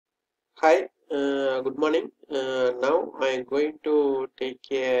Hi, good morning. Now I am going to take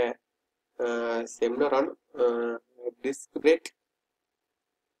a seminar on disc brake.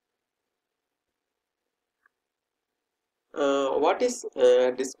 What is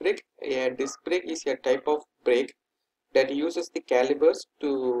disc brake? A disc brake is a type of brake that uses the calipers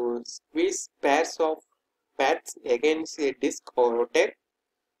to squeeze pairs of pads against a disc or rotor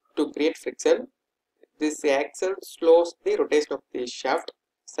to create friction. This action slows the rotation of the shaft,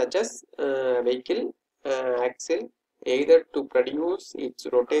 such as vehicle axle, either to produce its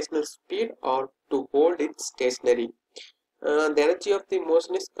rotational speed or to hold it stationary. The energy of the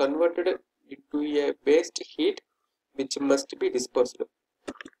motion is converted into a waste heat which must be dispersed.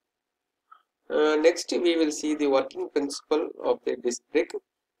 Next, we will see the working principle of the disc brake.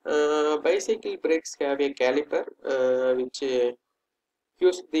 Bicycle brakes have a caliper which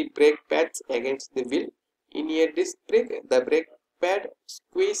fuse the brake pads against the wheel. In a disc brake, the brake pad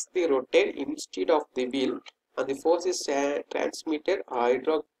squeezes the rotor instead of the wheel, and the force is transmitted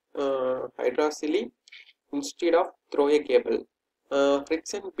hydraulically instead of through a cable.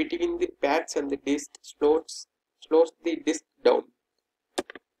 Friction between the pads and the disc slows the disc down.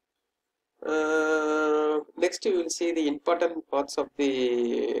 Next, we will see the important parts of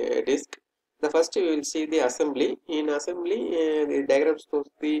the disc. The first, we will see the assembly. In assembly, the diagram shows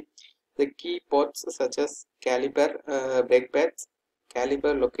the key parts such as caliper, brake pads,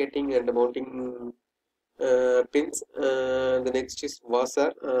 caliper locating and mounting pins. The next is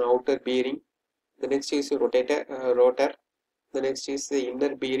washer, outer bearing. The next is rotor. The next is the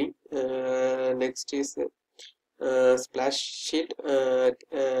inner bearing. Next is splash sheet,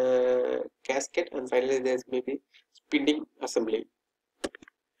 gasket, and finally there's maybe spinning assembly.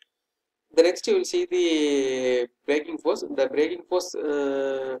 The next you will see the braking force. The braking force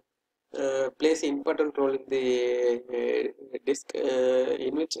plays an important role in the disc,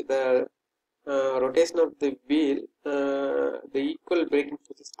 in which the rotation of the wheel, the equal braking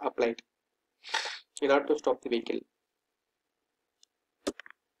force is applied in order to stop the vehicle.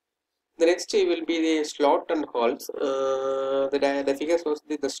 The next will be the slot and holes. The figure shows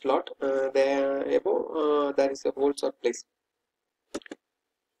the slot. There above there is a holes or place.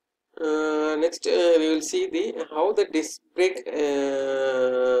 Next we will see the how the disc brake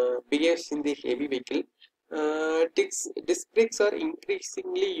behaves in the heavy vehicle. Disc brakes are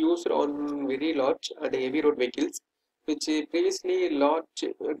increasingly used on very large and heavy road vehicles, which previously large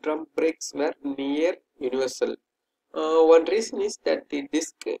drum brakes were near universal. One reason is that the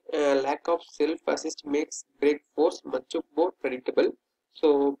disc lack of self-assist makes brake force much more predictable.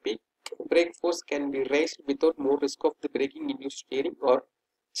 So peak brake force can be raised without more risk of the braking into steering or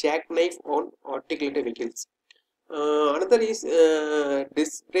jackknife on articulated vehicles. Another is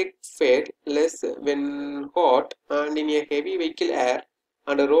disc brake fade less when hot and in a heavy vehicle air,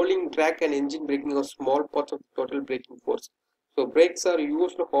 and a rolling track and engine braking are small parts of the total braking force. So brakes are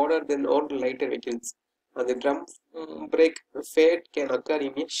used harder than on lighter vehicles, and the drum brake fade can occur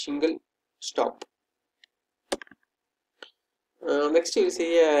in a single stop. Next you will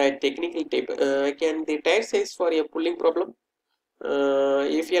see a technical tip. Can the tire size for a pulling problem?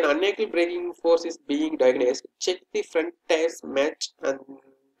 If an unequal braking force is being diagnosed, check the front tires match and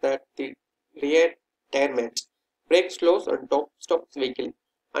that the rear tire match. Brake slows and top stops vehicle.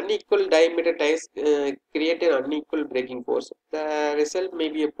 Unequal diameter tires create an unequal braking force. The result may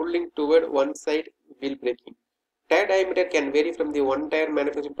be a pulling toward one side wheel braking. Tire diameter can vary from the one tire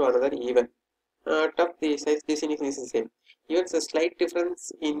manufacturer to another even. Top the size definition is the same. Even a slight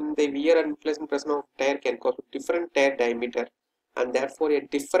difference in the wear and inflation pressure of tire can cause different tire diameter and therefore a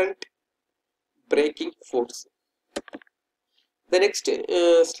different braking force. The next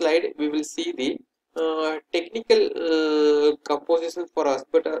slide we will see the technical composition for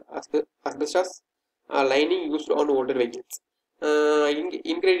asbestos lining used on older vehicles.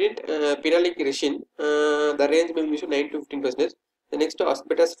 Ingredient phenolic resin, the range may be used 9 to 15%. The next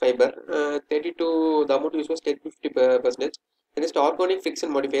asbestos fiber, 30 to the amount used was 10 to 50%. The next organic friction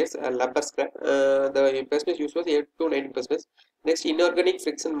modifiers, lumber scrap, the percentage used was 8 to 19%. Next inorganic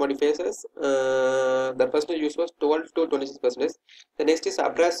friction modifiers, the percentage used was 12 to 26%. The next is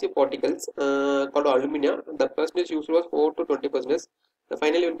abrasive particles called alumina, the percentage used was 4 to 20%. The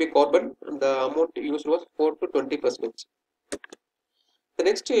finally will be carbon, the amount used was 4 to 20%. The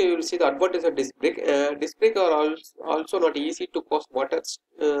next you will see the advantage of disc brake. Disc brake are also not easy to cause water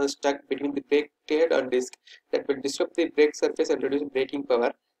stuck between the brake head and disc that will disrupt the brake surface and reduce braking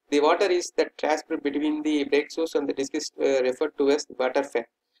power. The water is that transport between the brake source and the disc is referred to as water fan.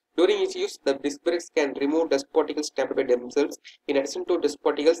 During its use, the disc brakes can remove dust particles trapped by themselves. In addition to dust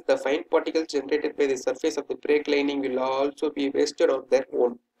particles, the fine particles generated by the surface of the brake lining will also be wasted on their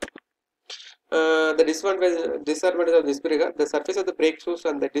own. The disadvantage of this brake, the surface of the brake shoes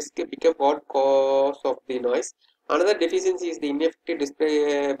and the disc become hard cause of the noise. Another deficiency is the ineffective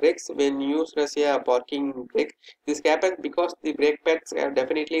display brakes when used as a parking brake. This happens because the brake pads are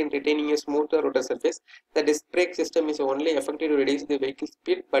definitely retaining a smoother rotor surface. The disc brake system is only effective to reduce the vehicle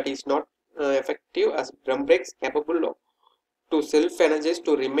speed, but is not effective as drum brakes capable of to self-energize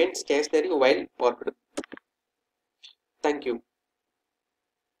to remain stationary while parked. Thank you.